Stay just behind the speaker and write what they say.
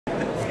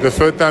the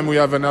third time we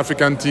have an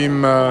African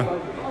team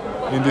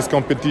in this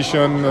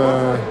competition,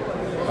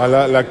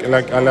 like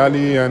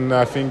Al-Ahli, and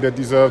I think they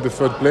deserve the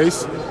third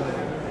place.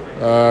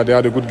 They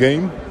had a good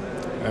game,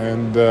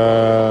 and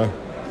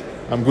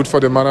I'm good for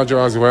the manager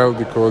as well,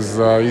 because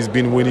he's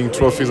been winning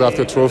trophies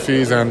after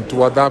trophies, and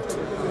to adapt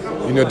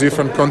in a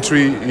different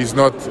country is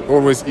not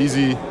always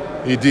easy.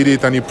 He did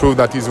it, and he proved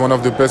that he's one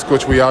of the best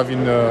coaches we have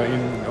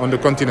on the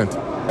continent.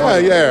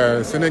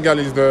 Yeah, Senegal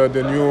is the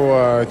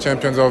new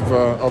champions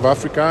of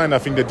Africa, and I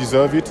think they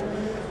deserve it.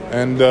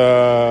 And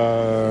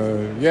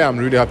yeah, I'm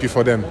really happy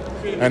for them.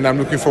 And I'm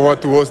looking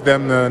forward to host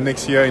them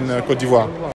next year in Côte d'Ivoire.